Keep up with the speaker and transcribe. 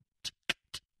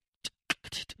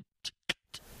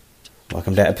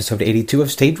Welcome to episode 82 of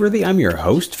Stageworthy. I'm your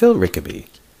host, Phil Rickaby.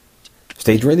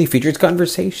 Stageworthy features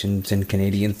conversations in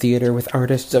Canadian theatre with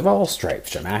artists of all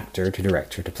stripes, from actor to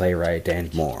director to playwright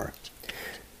and more.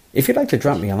 If you'd like to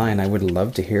drop me a line, I would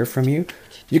love to hear from you.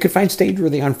 You can find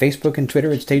Stageworthy on Facebook and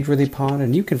Twitter at StageworthyPod,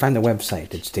 and you can find the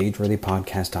website at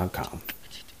stageworthypodcast.com.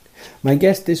 My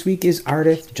guest this week is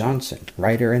Ardith Johnson,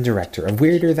 writer and director of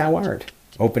Weirder Thou Art,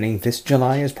 opening this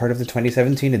July as part of the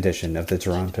 2017 edition of the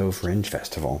Toronto Fringe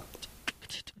Festival.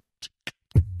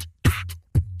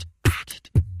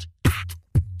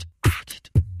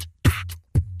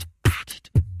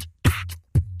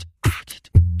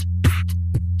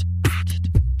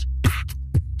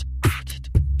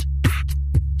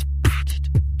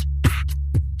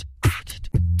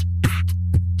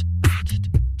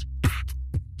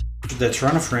 The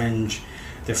Toronto Fringe,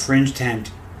 the Fringe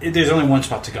tent, there's only one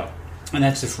spot to go, and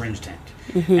that's the Fringe tent.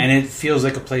 Mm-hmm. And it feels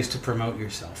like a place to promote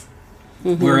yourself.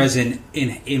 Mm-hmm. Whereas in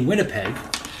Winnipeg,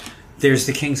 there's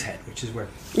the King's Head, which is where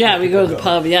we go to the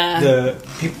pub. Yeah,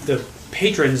 the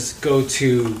patrons go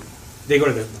to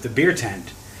the beer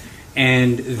tent,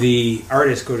 and the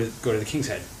artists go to the King's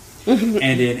Head. Mm-hmm.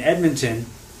 And in Edmonton,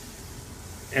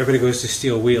 everybody goes to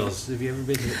Steel Wheels. Have you ever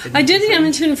been to Edmonton? I did the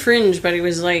Edmonton Fringe, but it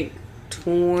was like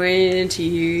 21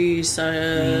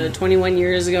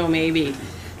 years ago, maybe.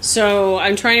 So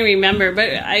I'm trying to remember,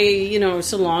 but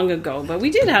so long ago. But we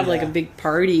did have like a big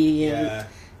party, and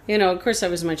of course I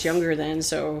was much younger then,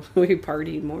 so we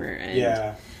partied more.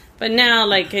 And, but now,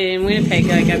 like in Winnipeg,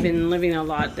 like I've been living a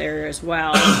lot there as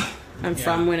well. I'm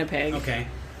from Winnipeg. Okay.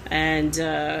 And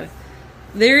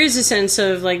there is a sense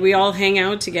of like we all hang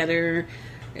out together.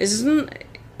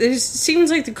 It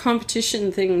seems like the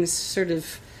competition things sort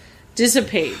of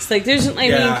dissipates. Like there's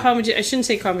competition. I shouldn't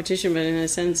say competition, but in a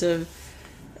sense of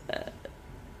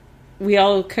we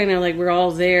all kind of like we're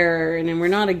all there, and then we're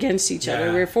not against each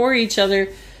other. We're for each other,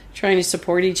 trying to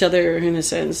support each other in a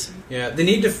sense. Yeah, the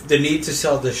need to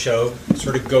sell the show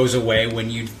sort of goes away when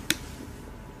you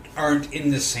aren't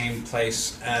in the same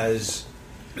place as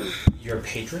your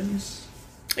patrons.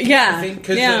 Yeah, I think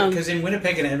because in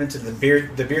Winnipeg and Edmonton, the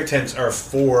beer tents are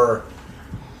for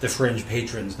the Fringe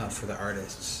patrons, not for the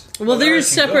artists. Well, there's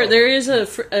separate. There is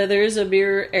a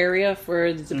beer area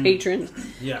for the patrons,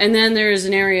 and then there is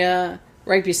an area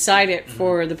right beside it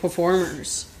for the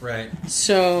performers. Right.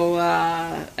 So,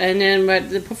 but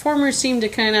the performers seem to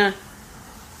kind of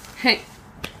hang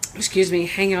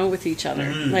out with each other.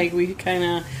 Mm-hmm. Like we kind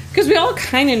of, because we all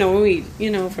kind of know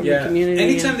from the community.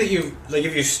 Anytime that you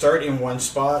if you start in one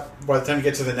spot, by the time you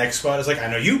get to the next spot, it's like I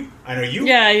know you.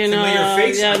 Yeah, familiar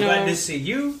face. I'm glad to see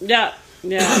you. Yeah.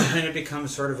 Yeah, and it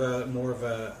becomes sort of more of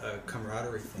a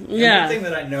camaraderie thing. And one thing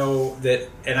that I know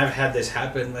and I've had this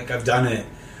happen, like I've done it.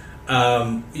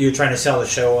 You're trying to sell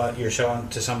your show on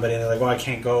to somebody, and they're like, "Well, I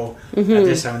can't go at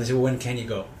this time." And they say, "Well, when can you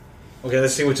go?" Okay,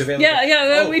 let's see what's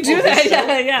available. We do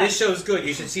that. This show's good.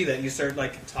 You should see that. And you start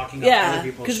like talking about other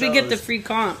people's shows. Because we get the free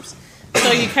comps,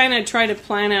 so you kind of try to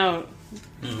plan out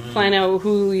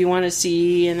who you want to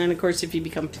see, and then of course if you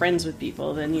become friends with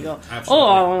people, then you go,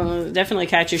 I'll definitely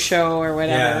catch a show or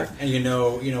whatever. Yeah, and you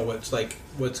know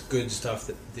what's good stuff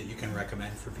that you can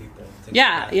recommend for people.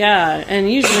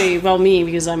 And usually, me,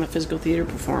 because I'm a physical theater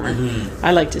performer,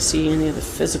 I like to see any of the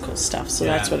physical stuff, so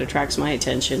that's what attracts my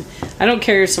attention. I don't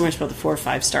care so much about the 4 or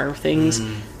 5 star things.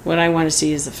 What I want to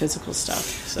see is the physical stuff.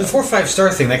 So. The 4 or 5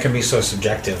 star thing, that can be so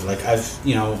subjective. Like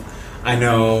I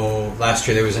know last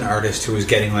year there was an artist who was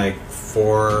getting like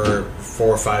 4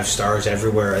 or 5 stars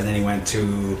everywhere, and then he went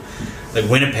to like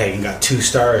Winnipeg and got 2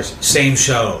 stars, same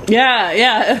show.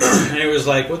 Yeah. And it was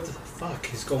like, what the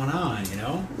fuck is going on? Yeah.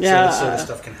 So that sort of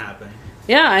stuff can happen.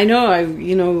 Yeah, I know. A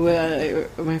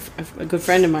good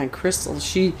friend of mine, Crystal,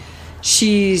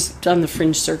 she's done the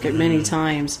Fringe circuit many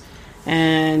times,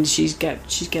 and she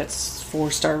gets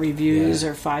 4-star reviews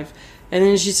or 5. And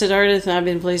then she said, Ardith, I've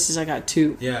been places I got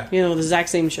 2. Yeah. The exact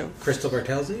same show. Crystal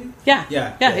Bartelsi? Yeah.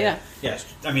 Yeah.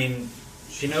 I mean,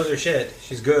 she knows her shit.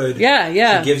 She's good.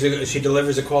 Yeah. She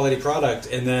delivers a quality product,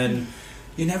 and then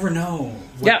you never know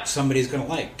what somebody's going to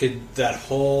like. That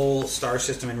whole star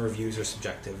system and reviews are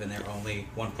subjective, and they're only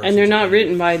one person. And they're not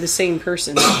written by the same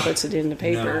person that puts it in the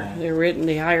paper. No. They're written,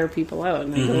 they hire people out,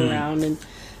 and they go around and...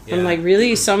 I'm like,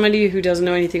 really? Somebody who doesn't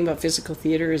know anything about physical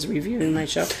theater is reviewing my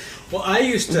show? Well,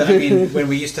 when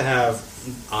we used to have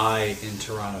in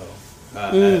Toronto,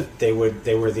 they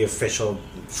were the official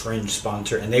Fringe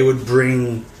sponsor, and they would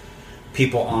bring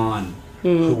people on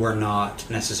who were not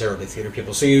necessarily theater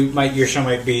people. So your show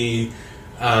might be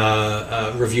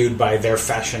reviewed by their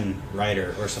fashion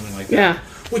writer or something like that. Yeah.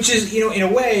 Which is, in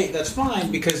a way, that's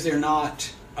fine because they're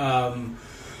not...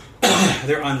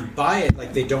 they're unbiased,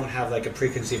 like they don't have like a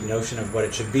preconceived notion of what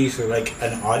it should be, so like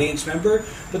an audience member.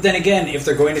 But then again, if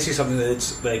they're going to see something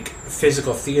that's like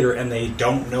physical theater and they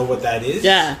don't know what that is,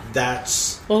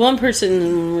 that's... Well, one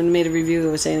person when made a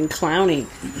review was saying clowning.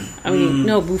 I mean,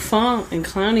 no, Buffon and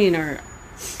clowning are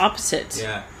opposites.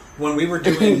 Yeah. When we were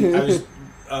doing, I was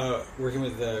working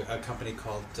with a company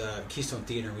called Keystone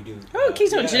Theater. We do...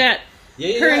 Keystone, Jeanette.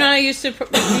 Yeah. Her and I used to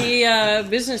be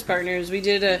business partners. We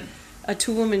did a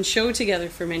 2-woman show together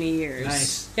for many years.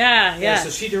 Nice. Yeah. So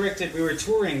she directed. We were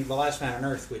touring The Last Man on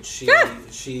Earth, which she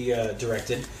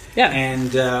directed. Yeah.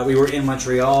 And we were in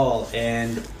Montreal,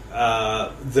 and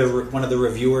one of the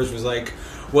reviewers was like,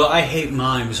 "Well, I hate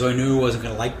mime, so I knew I wasn't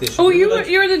going to like this." Oh, you were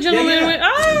the gentleman.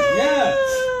 Yeah.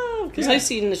 Because I've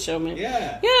seen the show, man.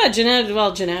 Yeah. Jeanette.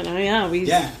 Well, Jeanette. We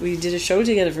did a show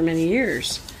together for many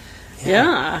years.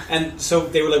 Yeah. And so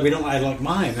they were like, I don't like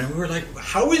mime. And we were like,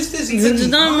 how is this even It's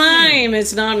not mime.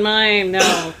 It's not mime,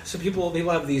 no. So people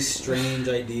have these strange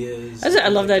ideas. I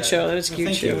love that show. That was a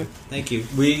cute show. Thank you.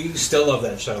 We still love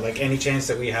that show. Like, any chance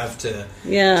that we have to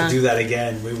do that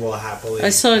again, we will happily. I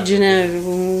saw Jeanette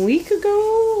a week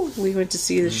ago. We went to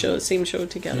see the same show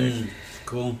together.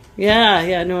 Cool.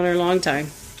 Yeah, known her a long time.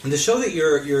 And the show that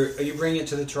are you bringing it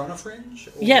to the Toronto Fringe?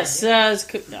 Or? Yes, I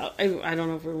don't know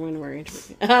if we're going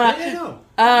to. No.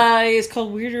 It's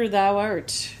called Weirder Thou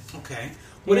Art. Okay.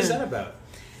 What is that about?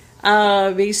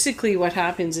 Basically, what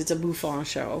happens? It's a Buffon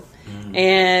show,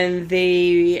 and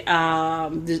they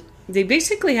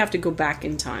basically have to go back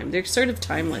in time. They're sort of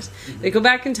timeless. They go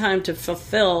back in time to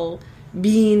fulfill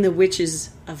being the witches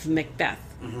of Macbeth.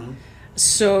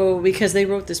 So, because they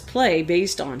wrote this play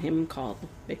based on him called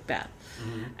Macbeth.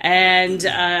 And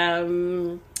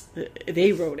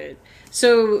they wrote it.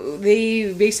 So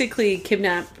they basically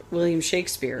kidnap William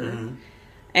Shakespeare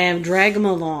and drag him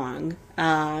along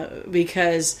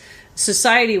because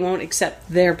society won't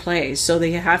accept their plays. So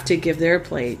they have to give their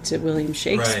play to William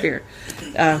Shakespeare,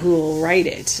 who will write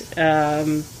it.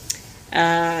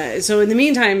 So in the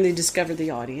meantime, they discover the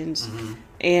audience.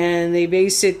 And they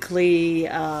basically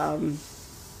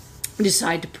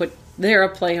decide to put their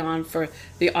play on for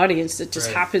the audience that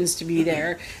just happens to be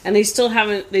there, and they still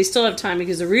have time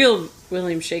because the real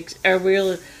William Shakespeare,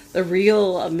 the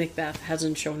real Macbeth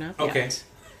hasn't shown up yet.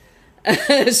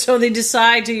 So they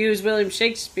decide to use William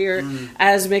Shakespeare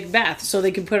as Macbeth, so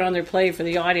they can put on their play for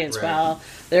the audience while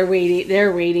they're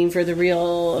waiting for the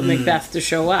real Macbeth to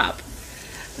show up.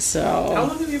 So how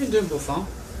long have you been doing Buffon?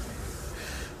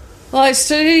 Well, I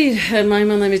studied at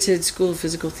Mime Unlimited School of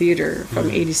Physical Theater from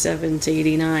 87 to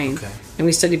 89, and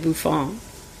we studied Buffon.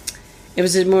 It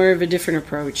was more of a different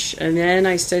approach. And then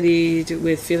I studied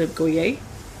with Philippe Goyer,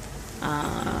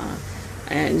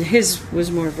 and his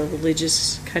was more of a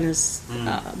religious kind of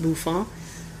Buffon.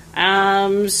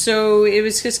 So it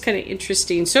was just kind of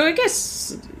interesting. So I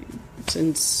guess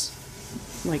since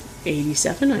like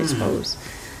 87, I suppose,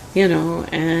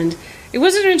 and it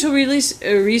wasn't until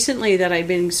recently that I've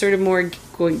been sort of more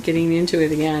getting into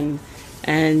it again.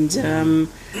 And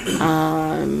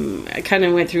I kind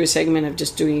of went through a segment of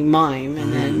just doing mime,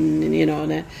 and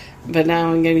then, but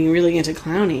now I'm getting really into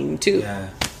clowning, too. Yeah.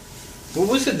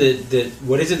 What is it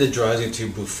that draws you to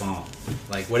Buffon?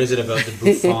 Like, what is it about the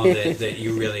Buffon that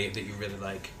you really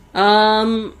like?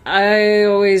 I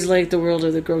always liked the world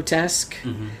of the grotesque.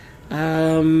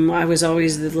 I was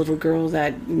always the little girl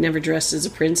that never dressed as a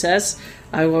princess.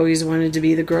 I always wanted to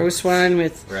be the gross one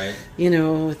with,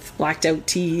 with blacked out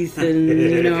teeth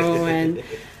and,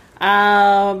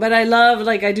 but I love,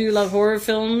 I do love horror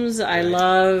films. I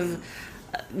love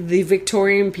the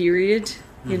Victorian period.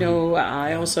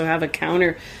 I also have a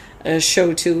counter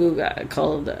show too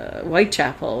called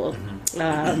Whitechapel,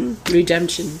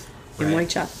 Redemption in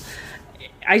Whitechapel.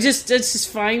 I just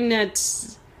find that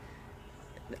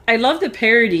I love the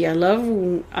parody. I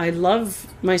love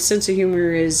my sense of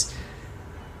humor is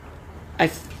I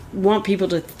want people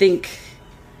to think,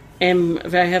 and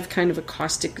I have kind of a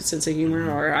caustic sense of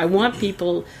humor, or I want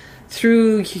people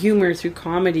through humor, through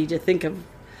comedy, to think about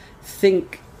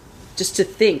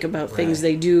things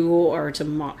they do, or to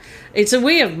mock. It's a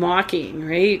way of mocking,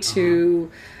 right? To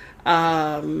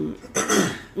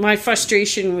my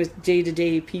frustration with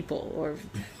day-to-day people, or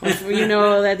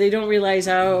that they don't realize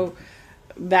how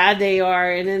bad they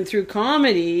are, and then through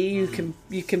comedy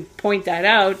you can point that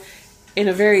out in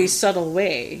a very subtle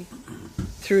way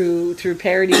through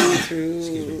parody,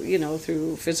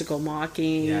 through physical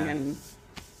mocking,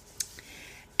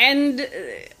 and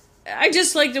I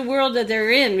just like the world that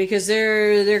they're in, because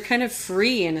they're kind of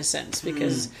free in a sense,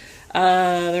 because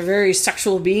they're very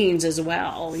sexual beings as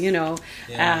well, meaning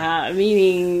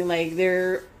like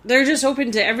they're they're just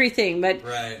open to everything, but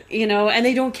you know, and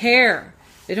they don't care.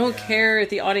 They don't care if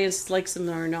the audience likes them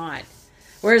or not.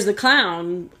 Whereas the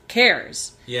clown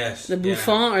cares. Yes. The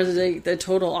bouffon are the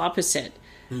total opposite.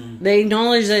 They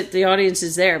acknowledge that the audience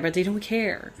is there, but they don't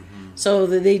care. So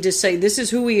they just say, "This is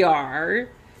who we are.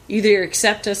 Either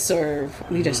accept us or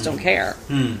we just don't care."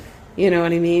 You know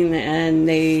what I mean? And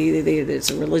it's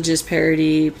a religious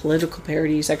parody, political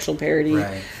parody, sexual parody.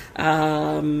 Right.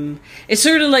 It's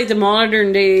sort of like the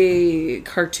modern day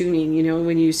cartooning, you know,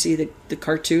 when you see the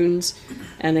cartoons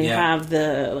and they have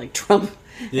the like Trump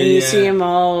and you see him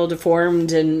all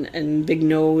deformed and big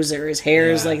nose or his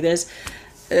hair is like this.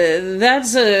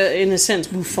 That's in a sense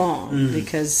bouffon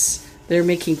because they're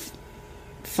making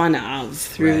fun of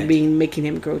through making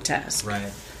him grotesque.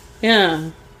 Right.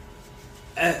 Yeah.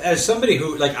 As somebody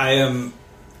who like I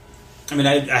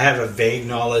have a vague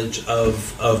knowledge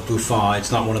of bouffon.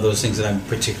 It's not one of those things that I'm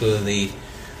particularly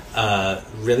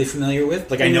really familiar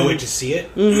with. Like I know it to see it,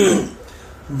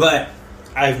 but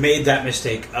I've made that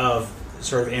mistake of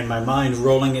sort of in my mind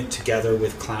rolling it together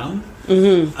with clown.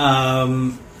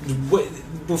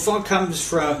 Bouffon comes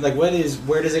from like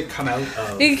where does it come out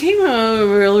of? It came out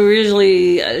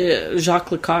originally.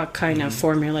 Jacques Lecoq kind of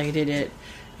formulated it.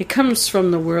 It comes from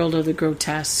the world of the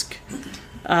grotesque.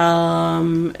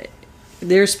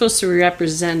 They're supposed to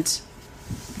represent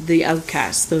the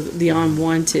outcast, the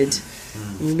unwanted,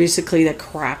 basically the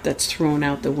crap that's thrown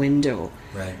out the window.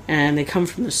 Right. And they come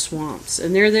from the swamps.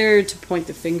 And they're there to point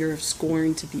the finger of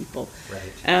scorn to people.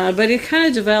 Right. But it kind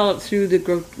of developed through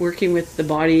working with the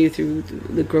body, through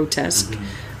the grotesque,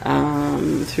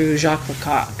 through Jacques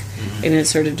Lecoq. And it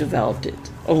sort of developed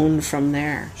its own from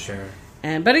there. Sure.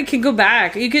 But it could go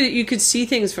back. You could see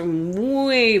things from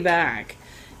way back.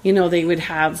 You know, they would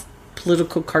have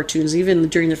political cartoons, even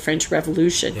during the French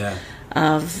Revolution,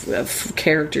 of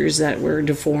characters that were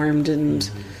deformed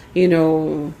and, you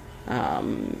know...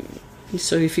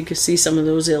 so if you could see some of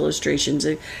those illustrations,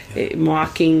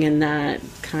 mocking and that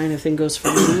kind of thing goes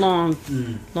from a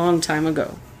long time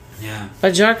ago. Yeah.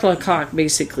 But Jacques Lecoq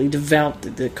basically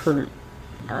developed the current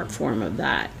art form of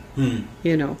that.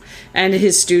 You know, and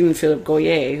his student Philippe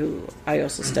Goyer, who I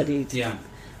also studied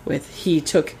with, he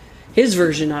took his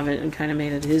version of it and kind of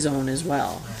made it his own as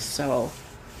well. So,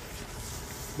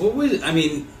 what was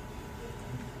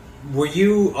were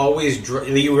you always drawn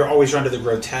to the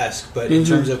grotesque? But in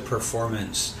terms of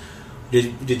performance,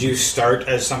 did you start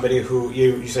as somebody who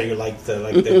you say you like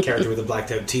the character with the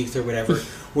blacked out teeth or whatever?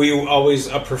 Were you always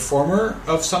a performer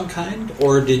of some kind,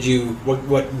 or did you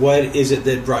what is it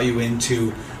that brought you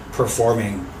into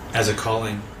performing as a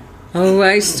calling? Oh,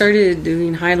 I started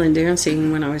doing Highland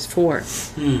dancing when I was 4.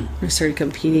 I started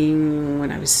competing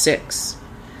when I was 6.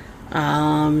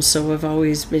 So I've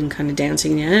always been kind of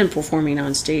dancing and performing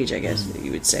on stage, I guess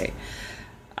you would say.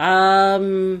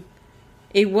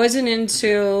 It wasn't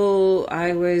until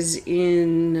I was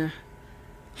in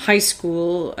high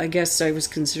school, I guess I was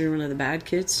considered one of the bad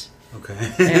kids. Okay.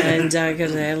 And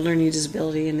because I had a learning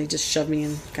disability, and they just shoved me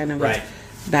in kind of a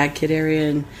bad kid area.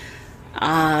 And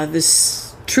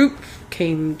this troupe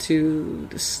came to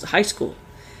this high school,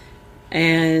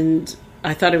 and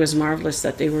I thought it was marvelous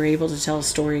that they were able to tell a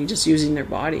story just using their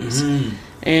bodies.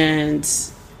 And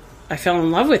I fell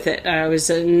in love with it.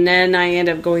 And then I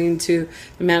ended up going to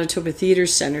the Manitoba Theatre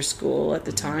Center School at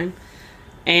the time.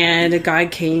 And a guy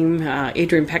came,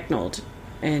 Adrian Pecknold,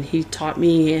 and he taught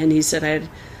me, and he said I had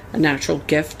a natural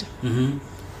gift and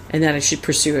that I should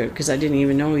pursue it because I didn't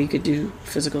even know you could do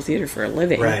physical theatre for a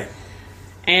living. Right.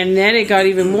 And then it got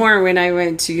even more when I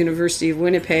went to University of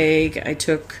Winnipeg. I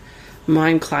took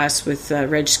mime class with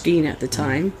Reg Skeen at the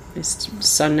time. His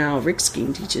son now, Rick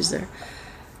Skeen, teaches there.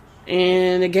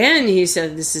 And again, he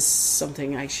said, this is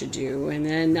something I should do. And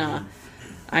then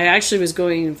I actually was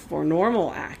going for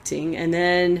normal acting. And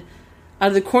then out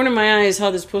of the corner of my eye, I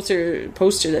saw this poster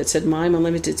that said Mime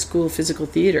Unlimited School of Physical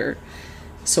Theatre.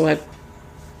 So I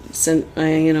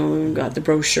got the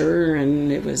brochure,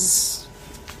 and it was...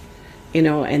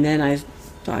 and then I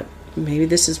thought, maybe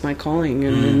this is my calling.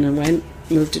 And then I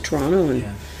moved to Toronto and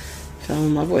fell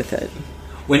in love with it.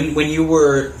 When you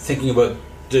were thinking about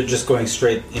just going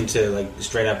straight into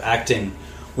straight up acting,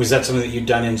 was that something that you'd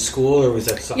done in school, or was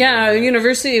that something? Yeah,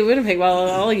 University of Winnipeg. Well,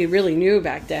 all you really knew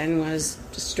back then was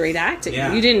just straight acting.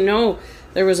 Yeah. You didn't know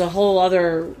there was a whole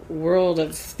other world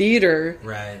of theater.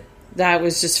 Right. That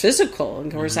was just physical.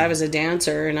 Of course, I was a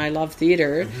dancer, and I loved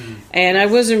theater. And I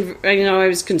wasn't, I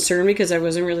was concerned because I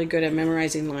wasn't really good at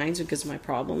memorizing lines because of my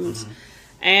problems.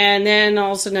 And then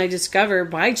all of a sudden I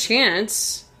discovered, by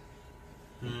chance,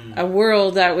 a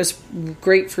world that was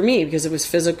great for me because it was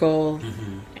physical,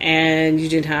 and you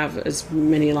didn't have as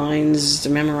many lines to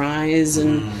memorize,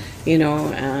 and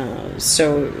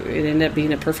so it ended up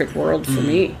being a perfect world for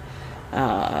me.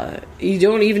 You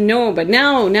don't even know, but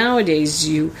nowadays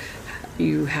you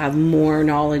have more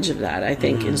knowledge of that, I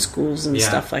think, in schools and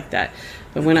stuff like that.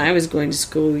 But when I was going to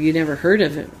school, you never heard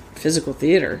of it, physical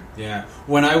theater. Yeah.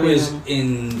 When I was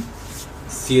in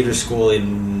theater school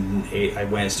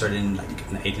I started in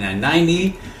like 89,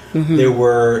 90. We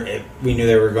knew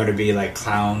there were going to be like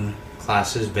clown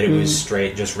classes, but it was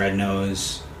straight, just red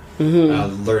nose,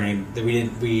 learning.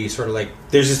 We sort of like,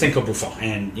 there's this thing called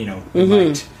Buffon,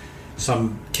 and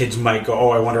some kids might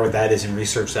go, I wonder what that is, and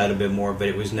research that a bit more, but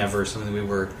it was never something we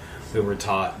were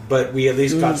taught. But we at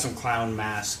least got some clown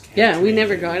mask. Yeah, we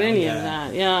never got any of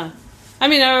that. Yeah. I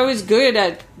mean, I was good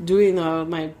at doing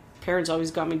my parents always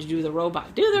got me to do the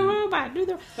robot. Do the robot.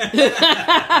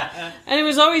 And it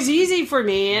was always easy for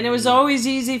me. And it was always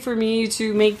easy for me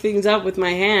to make things up with my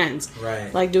hands.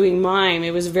 Right. Like doing mime.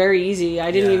 It was very easy.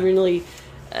 I didn't even really...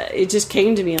 it just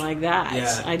came to me like that.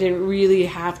 Yeah. I didn't really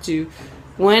have to...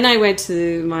 When I went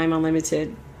to Mime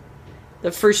Unlimited,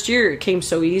 the first year it came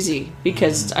so easy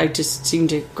because I just seemed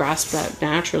to grasp that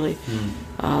naturally.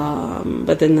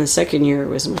 But then the second year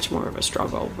was much more of a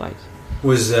struggle. Like...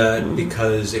 Was that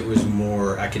because it was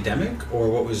more academic, or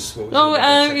what was?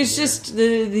 It's just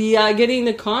the getting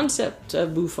the concept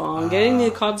of Buffon, getting the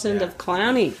concept of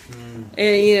clowning.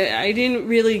 I didn't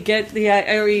really get the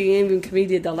even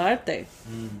commedia dell'arte.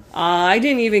 I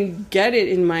didn't even get it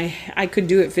in my. I could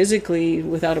do it physically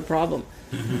without a problem.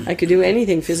 I could do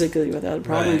anything physically without a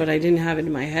problem, but I didn't have it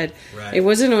in my head. Right. It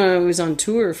wasn't when I was on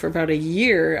tour for about a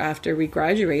year after we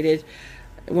graduated.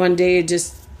 One day, it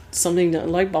just. Something, a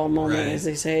light bulb moment, as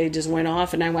they say, just went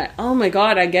off, and I went, "Oh my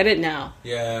God, I get it now."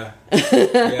 Yeah,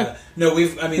 yeah. No,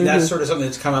 that's sort of something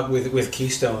that's come up with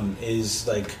Keystone is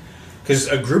like, because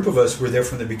a group of us were there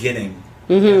from the beginning,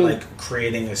 and like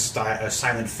creating a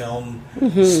silent film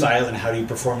style, and how do you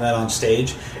perform that on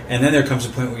stage, and then there comes a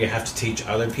point where you have to teach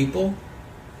other people,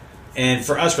 and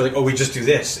for us, we're like, we just do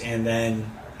this, and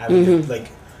then having to like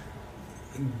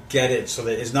get it so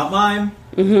that it's not mime.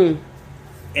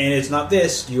 And it's not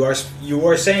this. You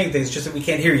are saying things just that we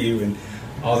can't hear you, and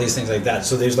all these things like that.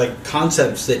 So there's like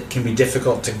concepts that can be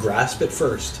difficult to grasp at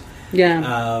first.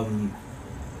 Yeah.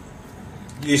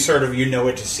 You sort of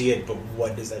it to see it, but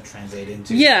what does that translate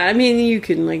into? Yeah, I mean, you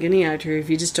can, like any actor, if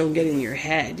you just don't get in your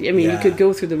head. I mean, you could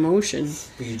go through the motion,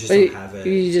 but you just don't have it.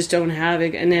 You just don't have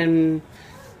it, and then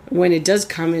when it does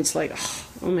come, it's like,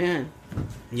 oh man.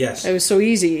 Yes. It was so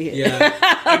easy. Yeah.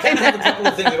 I kind of have a couple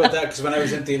of things about that, because when I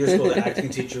was in theater school, the acting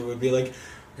teacher would be like,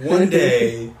 one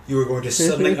day you are going to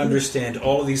suddenly understand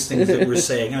all these things that we're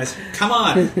saying. And I said, come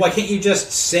on, why can't you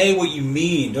just say what you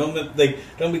mean? Don't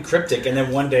be cryptic. And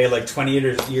then one day, like 20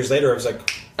 years later, I was like,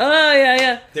 oh,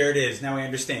 yeah. There it is. Now I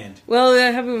understand. Well,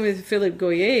 that happened with Philippe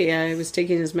Goyer. I was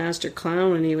taking his master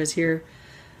clown when he was here,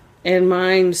 and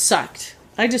mine sucked.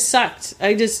 I just sucked.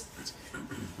 I just...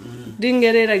 didn't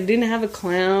get it. I didn't have a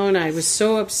clown. I was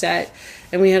so upset.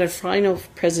 And we had a final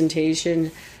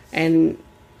presentation, and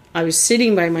I was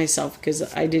sitting by myself because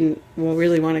I didn't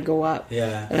really want to go up.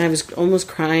 Yeah. And I was almost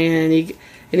crying,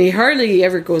 and he hardly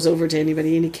ever goes over to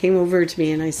anybody. And he came over to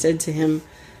me, and I said to him,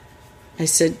 he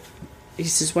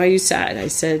says, "Why are you sad?" I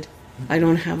said, "I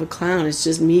don't have a clown. It's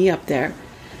just me up there."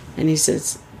 And he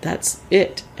says, "That's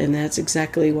it. And that's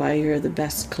exactly why you're the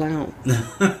best clown."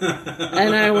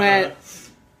 And I went...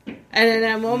 And in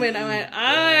that moment, I went,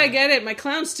 I get it. My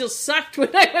clown still sucked when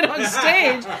I went on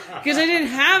stage because I didn't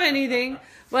have anything.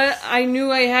 But I knew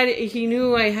I had it. He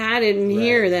knew I had it in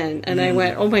here then. And I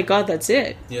went, oh my God, that's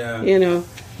it. Yeah.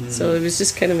 So it was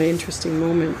just kind of an interesting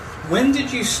moment. When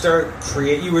did you start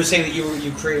You were saying that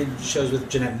you created shows with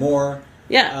Jeanette Moore.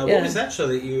 Yeah. What was that show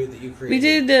that you created? We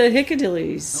did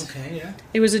Hickadillies. Okay, yeah.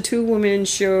 It was a 2-woman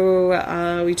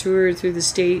show. We toured through the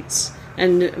States,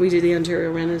 and we did the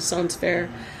Ontario Renaissance Fair.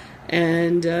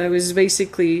 And it was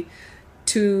basically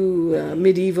 2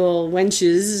 medieval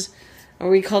wenches, or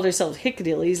we called ourselves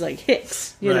Hickadillies, like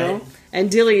Hicks, you know, and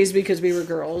Dillies because we were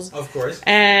girls. Of course.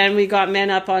 And we got men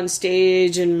up on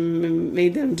stage and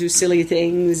made them do silly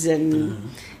things,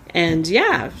 and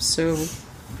yeah, so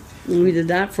we did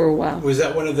that for a while. Was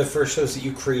that one of the first shows that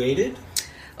you created?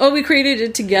 Oh, we created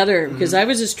it together because I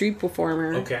was a street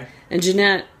performer. Okay. And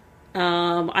Jeanette...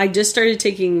 I just started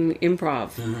taking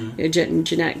improv.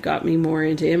 Jeanette got me more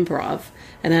into improv.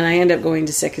 And then I ended up going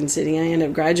to Second City. I ended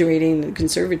up graduating the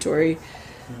conservatory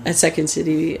at Second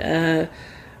City.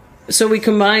 So we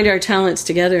combined our talents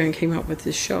together and came up with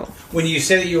this show. When you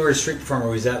said that you were a street performer,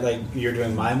 was that like you're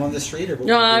doing mime on the street? Or what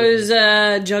No, I was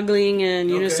juggling and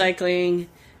unicycling.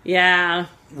 Yeah.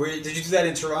 Did you do that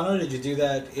in Toronto? Did you do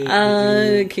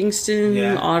that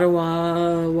Kingston,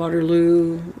 Ottawa,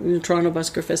 Waterloo, Toronto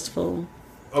Busker Festival.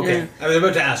 Okay. Yeah. I was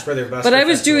about to ask whether Busker But I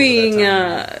was doing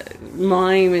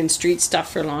mime and street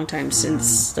stuff for a long time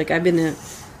since, like, I've been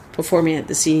performing at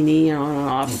the CNE on and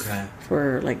off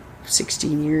for, like,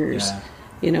 16 years. Yeah.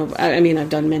 You know, I mean, I've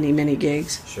done many, many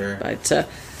gigs. Sure. But the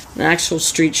actual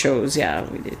street shows,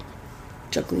 we did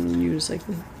juggling and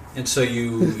unicycling. And so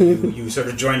you sort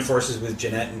of joined forces with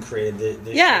Jeanette and created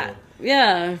this show.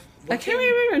 Yeah. I can't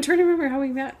remember. I'm trying to remember how we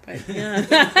met. But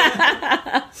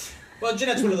yeah. Well,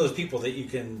 Jeanette's one of those people that you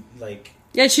can, like...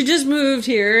 Yeah, she just moved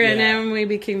here, and then we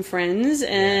became friends,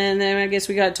 and then I guess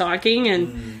we got talking,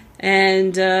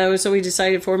 and so we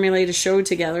decided to formulate a show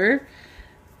together,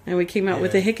 and we came out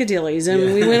with the Hickadillies,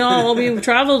 and we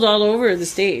traveled all over the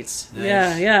States.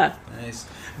 Nice. Yeah. Nice.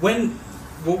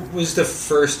 What was the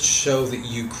first show that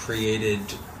you created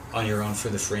on your own for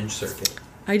the Fringe circuit?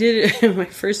 I did it, my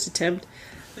first attempt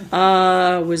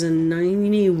was in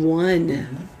 91.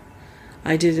 Mm-hmm.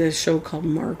 I did a show called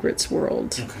Margaret's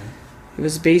World. Okay. It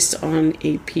was based on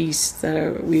a piece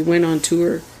that we went on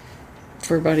tour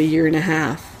for about a year and a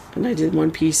half, and I did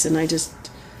one piece, and I just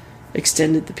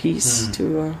extended the piece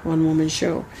to a one-woman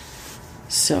show.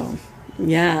 So,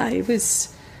 yeah, it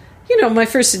was, my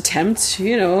first attempt.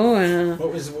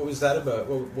 What was that about?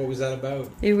 What was that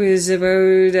about? It was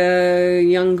about a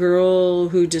young girl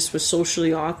who just was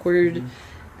socially awkward,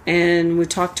 and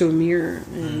would talk to a mirror,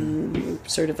 and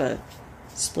sort of a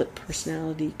split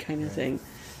personality kind of thing.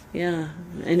 Yeah,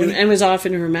 and was off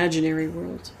in her imaginary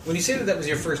world. When you say that was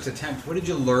your first attempt, what did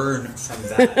you learn from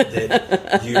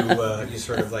that you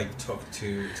sort of like took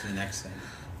to the next thing?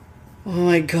 Oh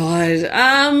my God,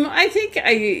 I think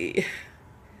I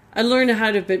learned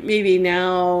how to, but maybe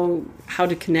now how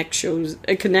to connect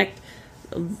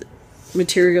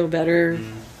material better.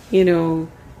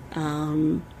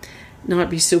 Not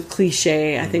be so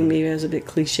cliche. I think maybe I was a bit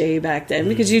cliche back then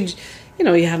because you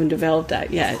haven't developed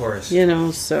that yet. Of course.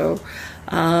 So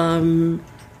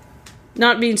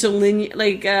not being so linear.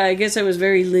 Like, I guess I was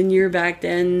very linear back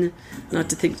then, not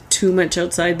to think too much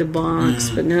outside the box,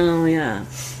 but now,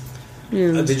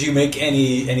 did you make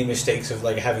any mistakes of,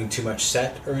 like, having too much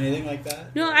set or anything like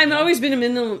that? No, I've always been a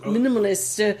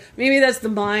minimalist. Maybe that's the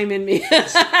mime in me.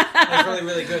 That's really,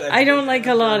 really good. I don't like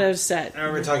a lot of set. I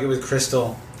remember talking with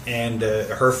Crystal, and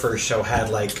her first show had,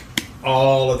 like,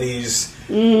 all of these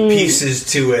pieces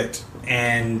to it,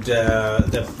 and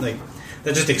that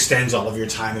just extends all of your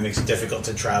time and makes it difficult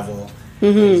to travel,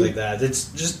 things like that.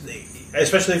 It's just,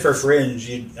 especially for Fringe,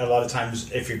 a lot of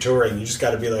times if you're touring, you just got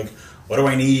to be like, what do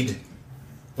I need?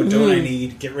 What don't I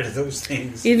need? Get rid of those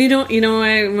things. If you don't,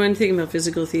 one thing about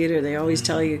physical theater, they always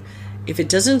tell you, if it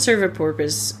doesn't serve a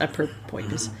purpose,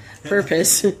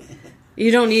 you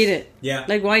don't need it. Yeah.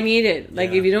 Like, why need it?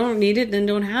 Like, if you don't need it, then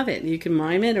don't have it. You can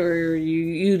mime it, or you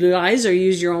utilize or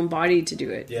use your own body to do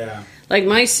it. Yeah. Like,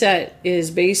 my set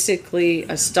is basically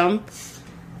a stump,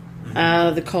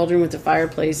 the cauldron with the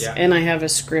fireplace, and I have a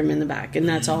scrim in the back, and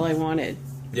that's all I wanted.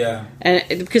 Yeah. And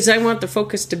because I want the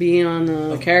focus to be on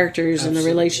the characters and the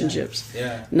relationships,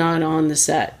 not on the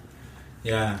set.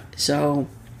 Yeah. So,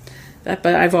 but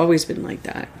I've always been like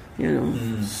that,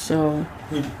 So...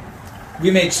 We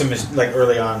made some, like,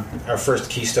 early on. Our first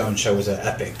Keystone show was an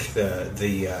epic,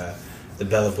 the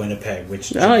Belle of Winnipeg, which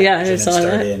Jeanette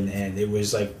starred in, and it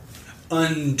was like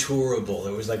untourable.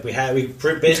 It was like we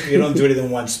basically don't do it in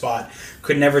one spot.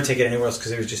 Could never take it anywhere else because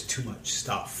there was just too much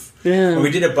stuff. Yeah. And we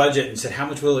did a budget and said, how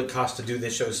much will it cost to do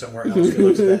this show somewhere else? We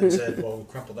looked at that and said, well, we'll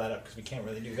crumple that up because we can't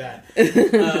really do that.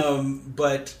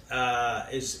 But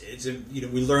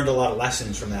we learned a lot of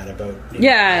lessons from that about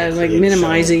like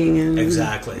minimizing and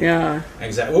exactly.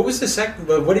 What was the second?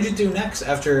 What did you do next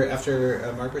after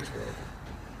Margaret's World?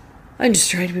 I'm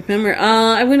just trying to remember.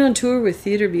 I went on tour with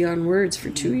Theatre Beyond Words for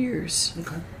 2 years.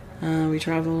 Okay. We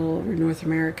travel all over North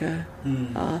America.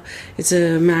 It's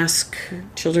a mask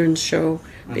children's show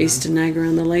based in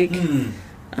Niagara-on-the-Lake.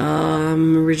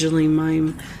 Originally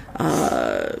mime.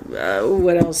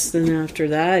 What else then after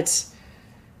that?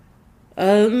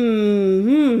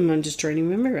 I'm just trying to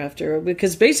remember after.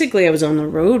 Because basically I was on the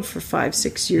road for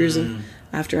 5-6 years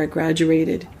after I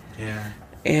graduated. Yeah.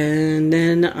 And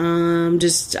then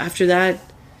just after that,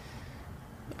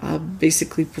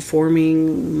 basically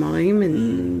performing mime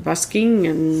and busking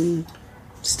and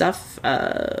stuff.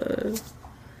 And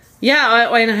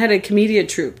I had a comedian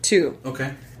troupe too.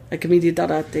 Okay. a Commedia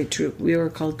dell'arte troupe. We were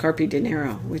called Carpe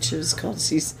Dinero, which is called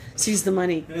Seize the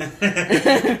Money.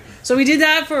 So we did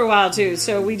that for a while too.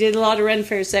 So we did a lot of Ren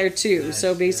fairs there too. Nice,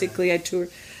 so basically I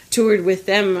toured with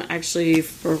them actually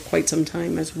for quite some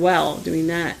time as well, doing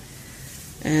that.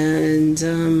 And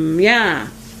yeah.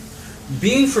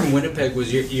 Being from Winnipeg,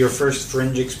 was your first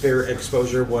Fringe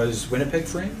exposure was Winnipeg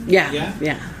Fringe?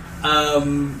 Yeah.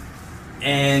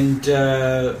 And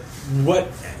what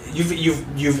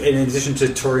you've in addition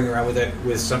to touring around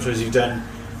with some shows, you've done.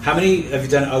 How many have you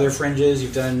done? Other Fringes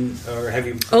you've done, or have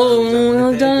you?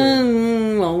 I've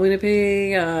done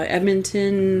Winnipeg,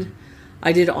 Edmonton.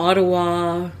 I did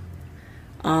Ottawa.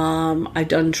 I've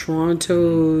done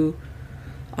Toronto.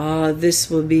 This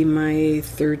will be my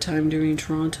third time doing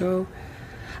Toronto.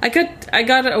 I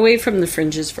got away from the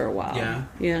Fringes for a while.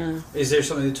 Yeah. Is there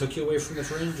something that took you away from the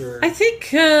Fringe? Or? I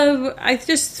think I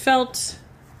just felt.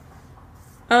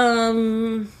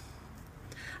 I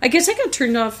guess I got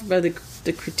turned off by the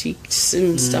critiques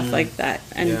and stuff like that,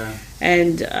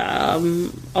 and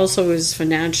also was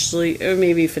financially, or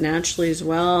maybe financially as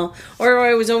well, or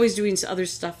I was always doing other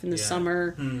stuff in the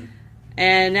summer.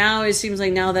 And now it seems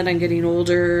like now that I'm getting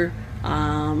older,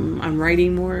 I'm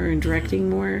writing more and directing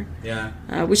more.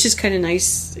 Which is kind of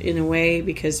nice in a way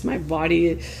because my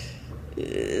body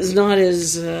is not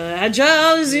as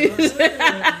agile as you.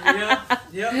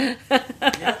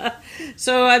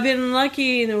 So I've been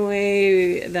lucky in a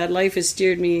way that life has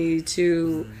steered me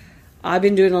to. I've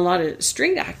been doing a lot of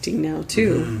string acting now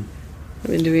too. I've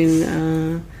been doing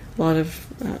a lot of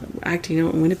acting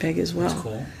out in Winnipeg as well. That's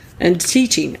cool. And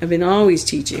teaching. I've been always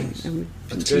teaching. Nice. I've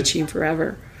been teaching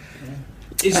forever.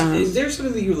 Is there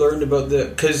something that you learned about the...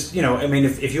 Because, I mean,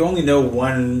 if you only know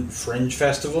one Fringe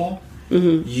festival,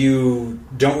 you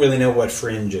don't really know what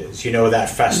Fringe is. You know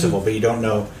that festival, but you don't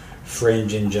know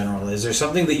Fringe in general. Is there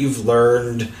something that you've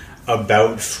learned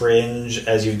about Fringe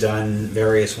as you've done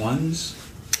various ones?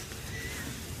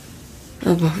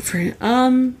 About Fringe?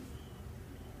 I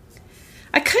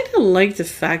kind of like the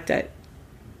fact that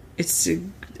it's...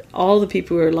 all the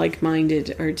people who are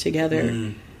like-minded are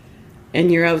together,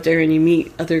 and you're out there and you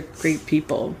meet other great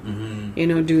people,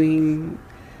 doing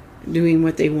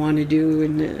what they want to do,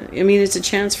 and I mean, it's a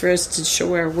chance for us to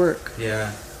show our work.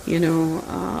 I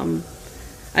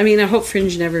mean, I hope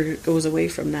Fringe never goes away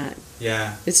from that.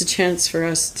 It's a chance for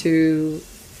us to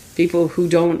people who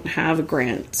don't have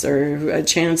grants or a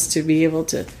chance to be able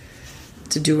to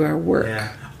do our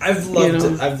work. I've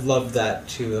loved that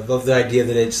too. I've loved the idea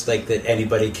that it's like that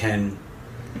anybody can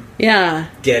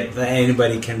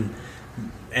anybody can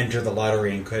enter the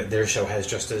lottery and their show has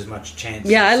just as much chance.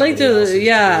 I like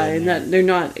and that they're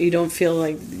not. You don't feel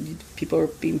like people are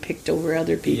being picked over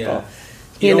other people.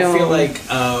 You don't feel like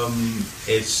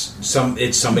it's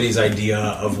somebody's idea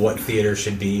of what theater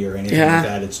should be or anything like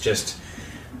that. It's just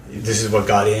this is what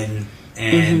got in,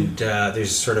 and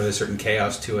there's sort of a certain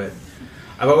chaos to it.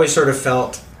 I've always sort of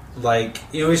felt like,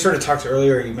 we sort of talked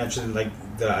earlier, you mentioned like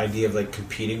the idea of like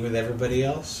competing with everybody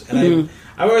else, and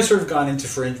I've always sort of gone into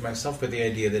Fringe myself with the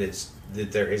idea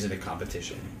that there isn't a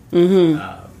competition,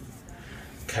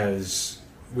 because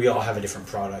we all have a different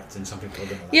product and some people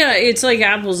don't. It's like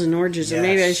apples and oranges, and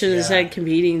maybe I shouldn't have said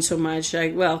competing so much. I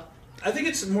think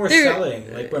it's more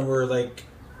selling, like when we're like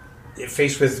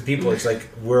faced with people, it's like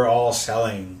we're all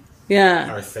selling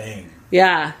our thing.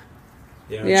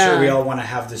 Sure, we all want to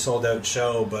have the sold out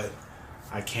show, but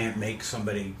I can't make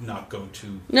somebody not go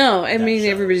to. No, I mean,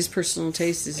 everybody's personal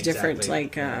taste is different.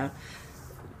 Like, and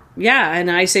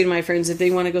I say to my friends, if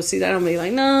they want to go see that, I'll be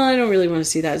like, no, I don't really want to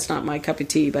see that. It's not my cup of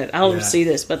tea, but I'll see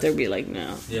this. But they'll be like,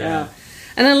 no.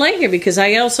 And I like it because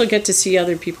I also get to see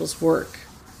other people's work,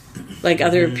 like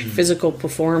other physical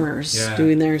performers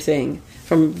doing their thing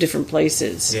from different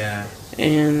places.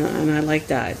 And I like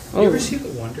that. You ever see the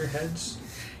Wonderheads?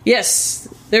 Yes,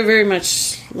 they're very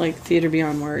much like Theatre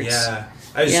Beyond Words.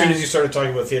 As soon as you started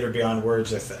talking about Theatre Beyond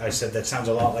Words, I said that sounds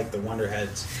a lot like the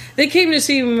Wonderheads. They came to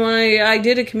see I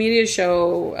did a Commedia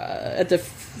show at the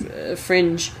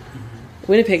Fringe,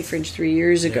 Winnipeg Fringe 3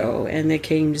 years ago, and they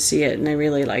came to see it, and I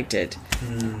really liked it.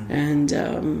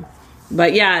 And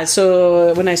but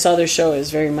so when I saw their show, it was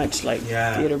very much like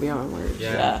Theatre Beyond Words.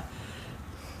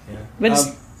 But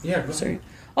sorry.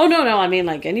 Oh, no, I mean,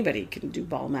 like, anybody can do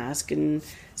ball mask, and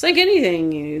it's like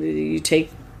anything. You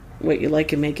take what you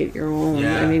like and make it your own.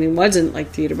 I mean, it wasn't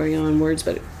like Theatre Beyond Words,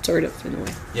 but it sort of, in a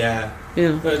way.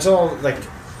 But it's all, like,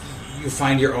 you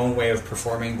find your own way of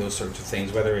performing those sorts of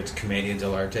things, whether it's Commedia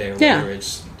dell'arte or whether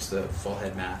it's the full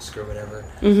head mask or whatever.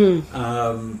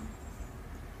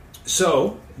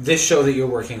 So, this show that you're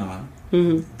working on,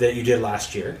 that you did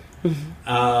last year,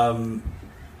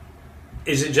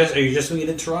 Is it just? Are you just doing it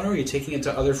in Toronto? Or are you taking it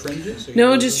to other fringes?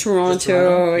 No, just Toronto. Just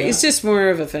Toronto? Yeah. It's just more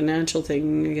of a financial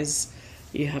thing because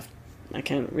you have. I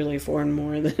can't really afford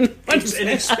more than. It's an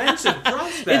expensive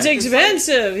prospect. It's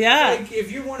expensive, yeah. Like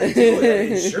if you want to do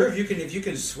it, sure. If you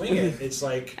can swing it, it's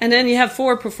like. And then you have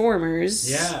 4 performers.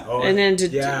 Yeah. And then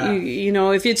you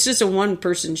know, if it's just a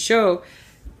 1-person show,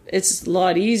 it's a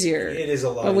lot easier. It is a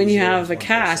lot. But when you have a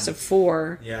cast of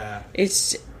 4, yeah,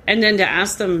 it's and then to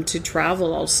ask them to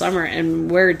travel all summer and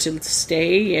where to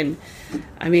stay and.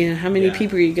 I mean, how many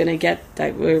people are you going to get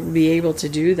that will be able to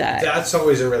do that? That's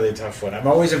always a really tough one. I'm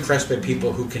always impressed by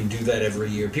people who can do that every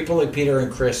year. People like Peter and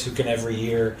Chris who can every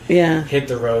year hit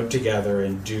the road together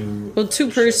and do... Well,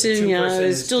 2-person,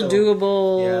 it's still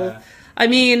doable. Yeah. I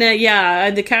mean,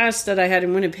 the cast that I had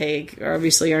in Winnipeg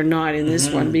obviously are not in this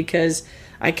one because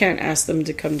I can't ask them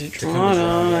to come to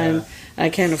Toronto and I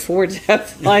can't afford to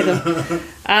fly them.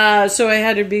 So I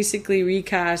had to basically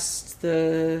recast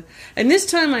and this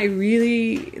time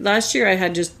last year I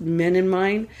had just men in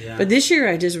mind, but this year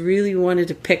I just really wanted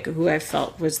to pick who I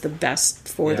felt was the best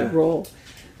for the role.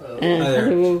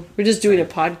 And we're just doing a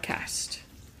podcast.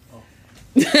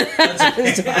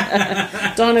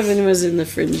 Donovan was in the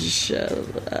Fringe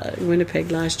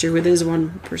Winnipeg last year with his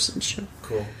 1-person show.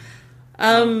 Cool.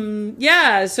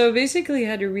 So basically I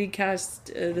had to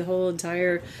recast the whole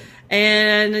entire,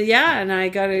 and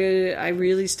I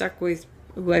really stuck with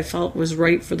who I felt was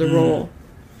right for the role.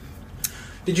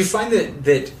 Did you find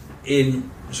that in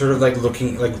sort of like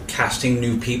casting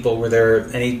new people, were there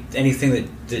anything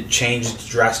that changed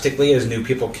drastically as new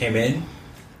people came in?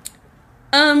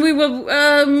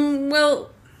 Well,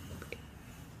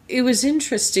 it was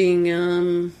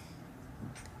interesting.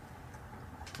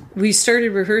 We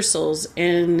started rehearsals,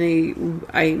 and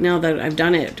now that I've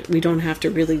done it, we don't have to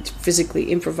really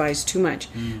physically improvise too much.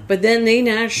 But then they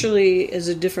naturally, as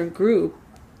a different group,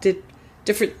 did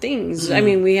different things. I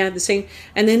mean, we had the same,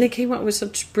 and then they came up with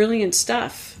such brilliant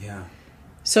stuff. Yeah.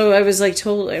 So I was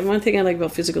told, and one thing I like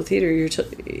about physical theater,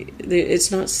 it's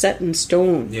not set in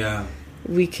stone. Yeah.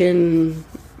 We can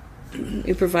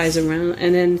improvise around,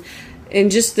 and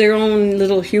just their own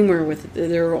little humor with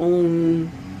their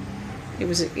own. It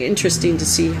was interesting to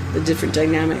see the different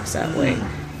dynamics that way.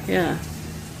 Yeah.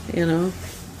 You know?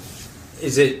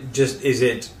 Is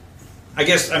it, I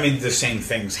guess, I mean, the same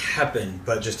things happen,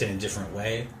 but just in a different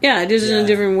way? Yeah, it is in a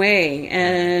different way.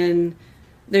 And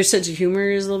their sense of humor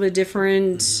is a little bit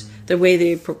different. The way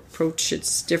they approach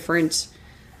it's different.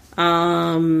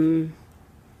 I mean,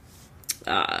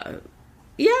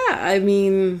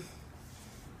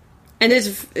 and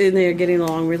they're getting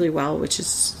along really well, which is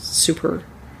super.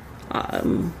 I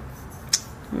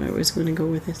was going to go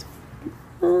with this.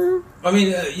 I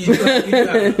mean, you do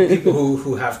have people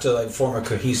who have to form a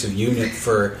cohesive unit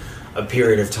for a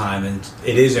period of time, and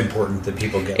it is important that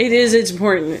people get. It's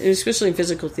important, especially in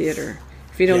physical theater.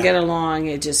 If you don't get along,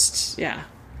 it just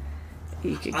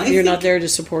you're not there to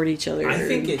support each other. I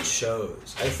think it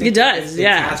shows. I think it does. If the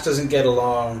cast doesn't get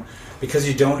along because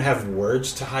you don't have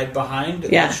words to hide behind.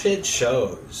 That shit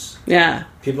shows. Yeah,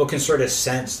 people can sort of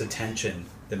sense the tension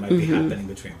that might be happening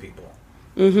between people.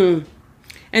 Mm-hmm.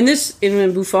 And this,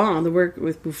 in Buffon, the work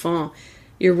with Buffon,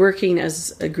 you're working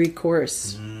as a Greek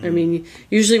chorus. I mean,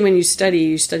 usually when you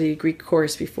study a Greek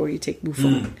chorus before you take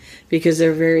Buffon, because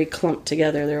they're very clumped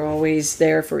together. They're always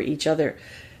there for each other.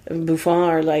 And Buffon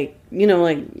are like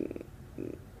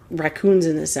raccoons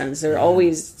in a sense. They're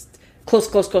always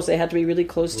close. They have to be really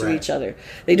close to each other.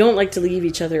 They don't like to leave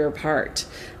each other apart.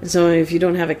 And so if you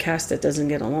don't have a cast that doesn't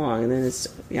get along, then it's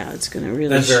going to really...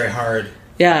 That's very hard.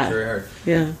 Yeah. Very hard.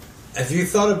 Yeah. Have you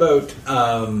thought about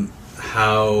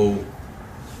how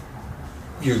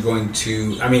you're going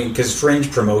to... I mean, because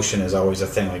fringe promotion is always a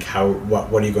thing.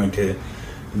 What are you going to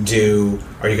do?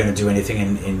 Are you going to do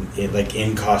anything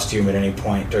in costume at any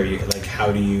point? Or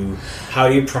how do you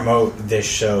promote this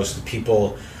show so that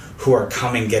people who are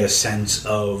coming get a sense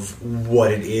of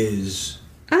what it is?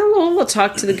 We'll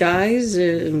talk to the guys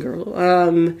and girl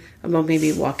about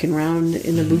maybe walking around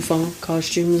in the Buffon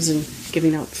costumes and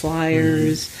giving out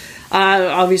flyers.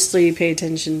 Obviously, pay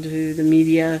attention to the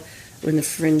media when the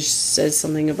Fringe says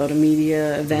something about a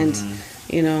media event.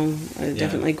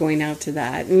 Definitely going out to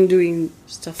that and doing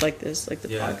stuff like this, like the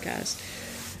podcast.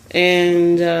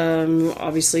 And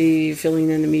obviously filling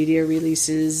in the media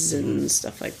releases and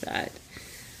stuff like that.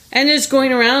 And just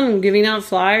going around and giving out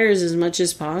flyers as much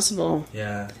as possible.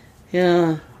 Yeah.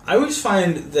 Yeah. I always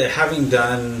find that having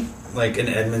done in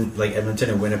Edmonton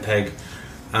and Winnipeg,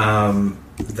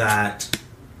 that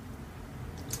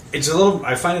it's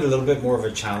I find it a little bit more of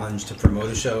a challenge to promote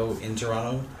a show in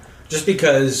Toronto, just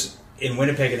because in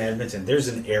Winnipeg and Edmonton there's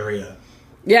an area.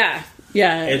 Yeah.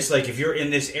 Yeah. It's like if you're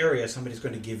in this area, somebody's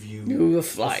going to give you a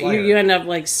flyer. You end up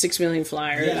like 6 million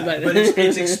flyers. Yeah, but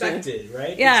it's expected,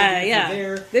 right?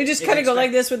 Yeah. They just kind of go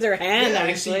like this with their hand, I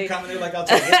actually. see you coming there like, I'll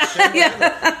take it. Sure,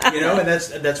 Yeah. You know, and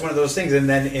that's one of those things. And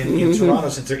then in Toronto,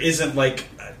 since there isn't like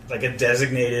a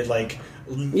designated like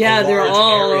they're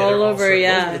all over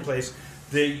the place.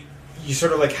 You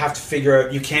sort of like have to figure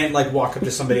out. You can't like walk up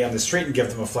to somebody on the street and give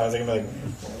them a flyer. They're gonna be like,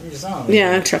 "What are you selling?"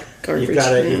 Yeah, truck garbage.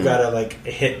 You've got to like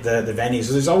hit the venue.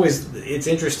 So there's always, it's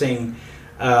interesting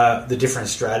the different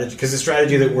strategy, because the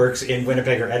strategy that works in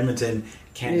Winnipeg or Edmonton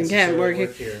can't necessarily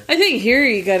work here. I think here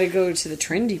you got to go to the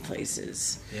trendy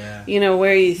places. Yeah, you know,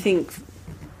 where you think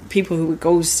people who would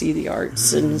go see the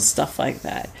arts and stuff like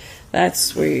that.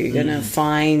 That's where you're gonna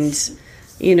find,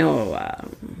 you know,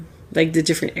 like the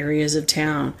different areas of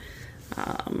town.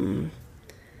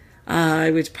 I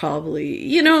would probably,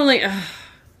 you know, like,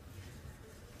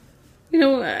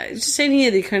 just any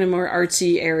of the kind of more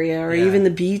artsy area, or even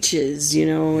the beaches, you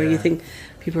know, where you think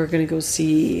people are going to go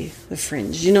see the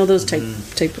Fringe, you know, those type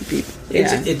of people.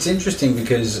 Yeah. It's interesting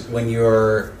because when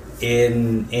you're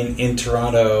in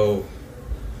Toronto,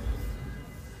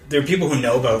 there are people who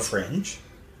know about Fringe,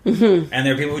 and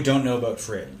there are people who don't know about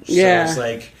Fringe. Yeah. So it's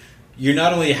like, you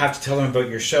not only have to tell them about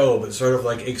your show, but sort of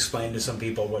like explain to some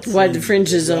people what the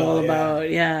Fringe is all about.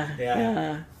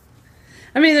 Yeah.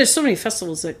 I mean, there's so many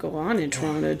festivals that go on in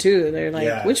Toronto too. They're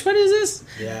like, which one is this?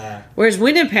 Yeah. Whereas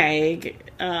Winnipeg,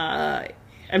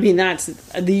 I mean, that's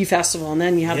the festival, and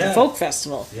then you have the folk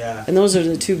festival. Yeah. And those are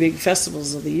the two big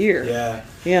festivals of the year. Yeah.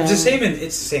 Yeah. It's the same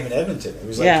in Edmonton. It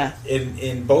was like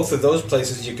in both of those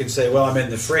places you can say, well, I'm in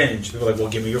the Fringe. People are like, well,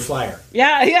 give me your flyer.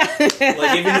 Yeah.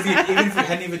 Like even if you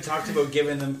hadn't even talked about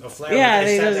giving them a flyer, like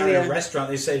I sat down in a restaurant,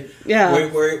 they say, what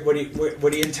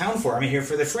are you in town for? I'm here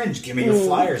for the Fringe. Give me your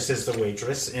flyer, says the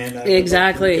waitress. And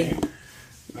exactly.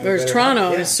 Whereas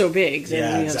Toronto is so big.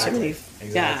 Exactly.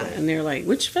 And they're like,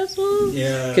 which festival?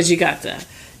 Yeah. Because you got the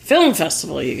film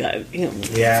festival, you got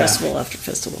festival after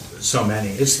festival. So many.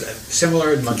 It's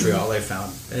similar in Montreal, I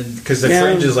found, and because the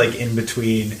Fringe is like in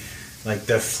between, like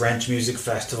the French music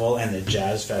festival and the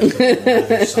jazz festival on the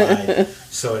other side.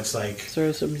 So it's like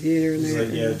throw some theater in there.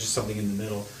 Like, just something in the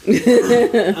middle.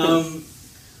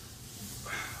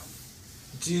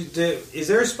 Is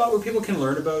there a spot where people can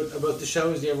learn about the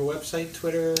shows? Do you have a website,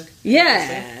 Twitter?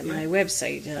 Yeah, my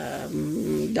website,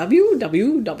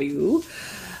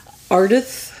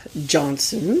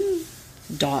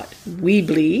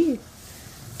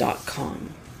 www.ardithjohnson.weebly.com.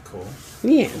 Cool.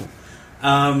 Yeah.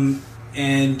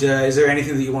 And is there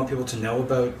anything that you want people to know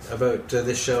about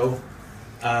this show?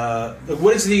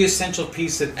 What is the essential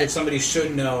piece that somebody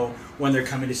should know when they're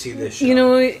coming to see this show? You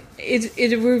know,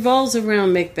 it revolves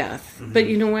around Macbeth, but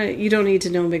you know what? You don't need to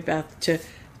know Macbeth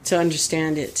to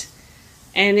understand it,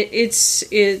 and it's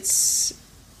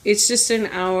just an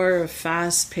hour of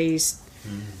fast-paced,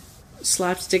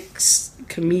 slapstick,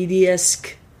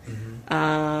 comedy-esque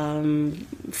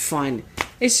fun.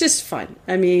 It's just fun.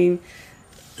 I mean,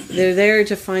 they're there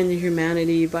to find the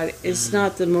humanity, but it's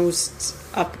not the most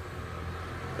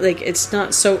it's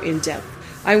not so in-depth.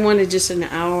 I wanted just an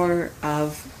hour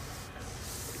of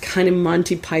kind of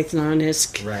Monty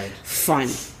Python-esque fun.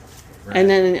 Right.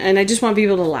 And I just want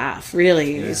people to laugh,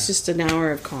 really. Yeah. It's just an hour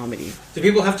of comedy. Do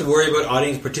people have to worry about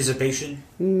audience participation?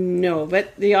 No,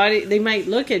 but the audience, they might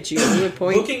look at you and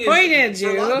point at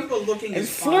you. For a lot of people, looking and is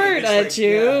flirt fine. at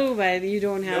you, but you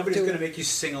don't have Nobody's to. Nobody's going to make you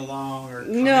sing along or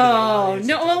No.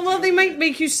 Well, they might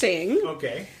make you sing.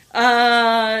 Okay.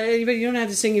 But you don't have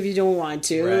to sing if you don't want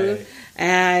to. Right.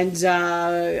 And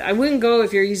I wouldn't go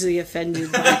if you're easily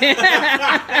offended by it.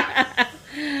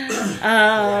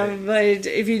 But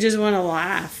if you just want to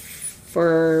laugh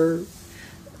for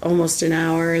almost an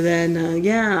hour, then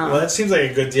Well, that seems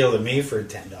like a good deal to me for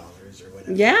 $10 or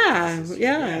whatever.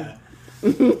 Yeah.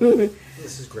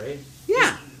 This is great.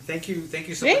 Yeah. Thank you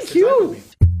so much for talking to me.